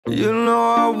You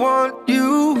know I want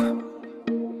you.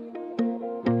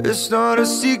 It's not a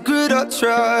secret I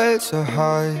try to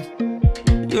hide.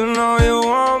 You know you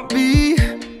want me.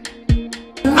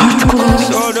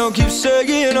 So don't keep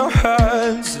saying our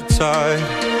hands are tied.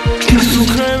 You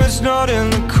claim it's not in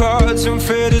the cards, and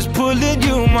fate is pulling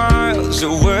you miles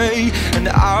away and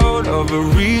out of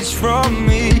reach from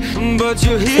me. But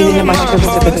you're here in my heart, so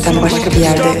stop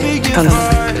me if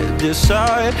I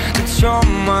decide that you're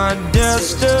my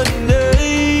destiny.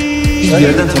 Biz bir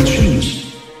yerden tanışıyor muyuz?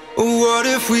 What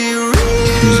if we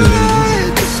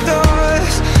rewrite the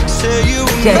stars? Say you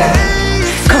Ceren,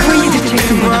 kafayı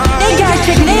yedireceksin bana. Ne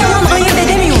gerçek ne yalan ayırt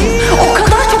edemiyorum. O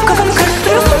kadar çok kafamı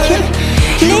karıştırıyorsun ki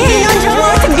neye inanacağımı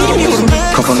artık bilmiyorum.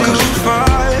 Kafanı karıştır.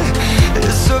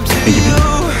 Ne gibi?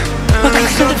 Bak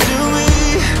başladık.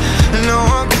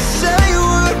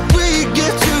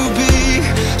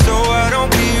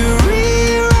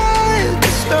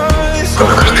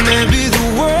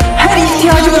 Her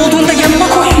ihtiyacım olduğunda yanıma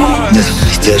koyma. Ne zaman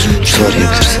ihtiyacın olursa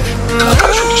arayabilirsin.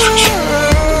 Hatta çok üzgün.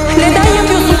 Neden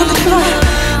yapıyorsun bunu Çınar?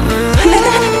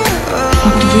 Neden?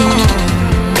 Mutluluğu kurtar.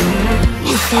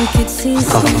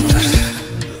 Hatalım tersi.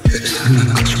 Senden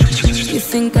kaçmaya çalıştım.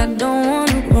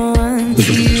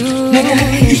 Neden?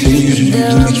 Senin yüzünü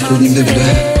güldürmek istediğimde bile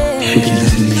bir şekilde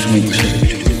senin yüzüne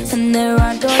ulaşabiliyorum.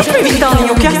 Hiç mi vicdanın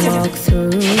yok ya senin?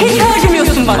 Hiç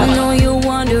harcamıyorsun bana.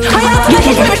 Hayatımda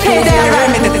hiçbir şeye değer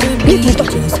vermedin. Git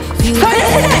buradan.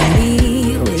 Söylesene.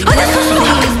 Hadi susma.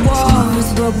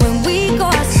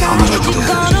 Sana çok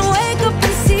değerli.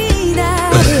 Ben seni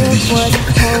de hiç üzülmek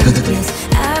istemedim.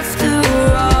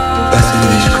 Ben seni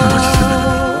de hiç kırmak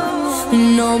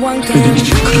istemedim. Benim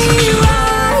için kırılmak istiyorum.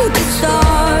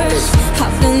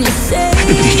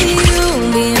 Benim için kırılmak.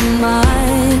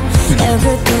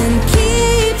 Everything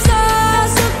keeps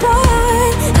us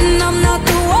apart, and I'm not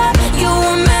the one you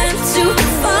were meant to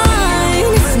find.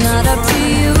 It's not up to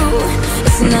you.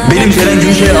 It's not. Benim Ceren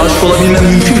Gülşehir'e aşık olabilmem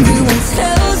mümkün mü?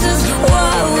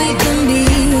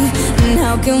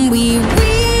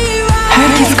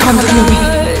 Herkes kandırıyor beni.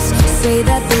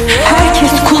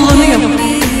 Herkes kullanıyor.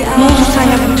 Ne olur sen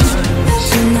yapma.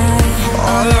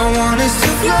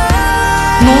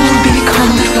 Ne olur beni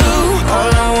kandırma.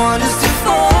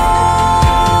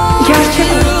 Gerçek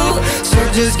ol.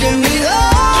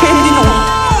 Kendin ol.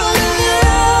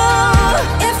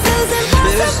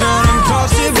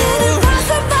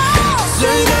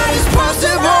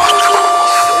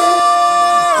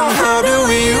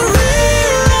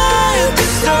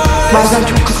 Bazen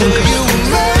çok kafamı karıştırıyorsun.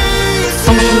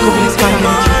 Ama şunu kabul etmen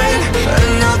gerekiyor.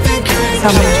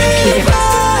 Sen bana çok iyi geldin.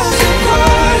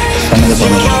 Sen de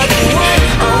bana çok iyi geldin.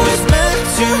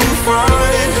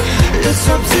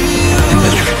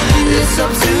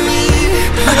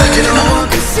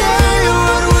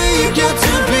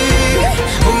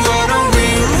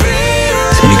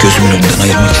 Seni gözümün önünden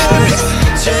ayırmak istemiyorum.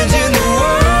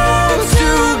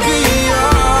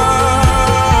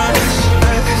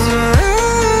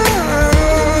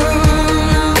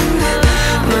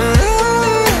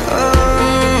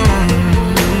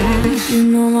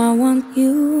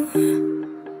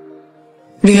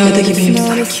 Rüyada gibiyim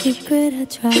sanki.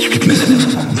 Hiç bitmesine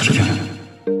zaman olacak.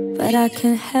 But I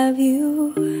can have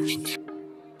you.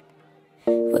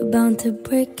 We're bound to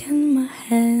break and my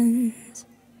hands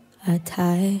are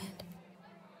tied.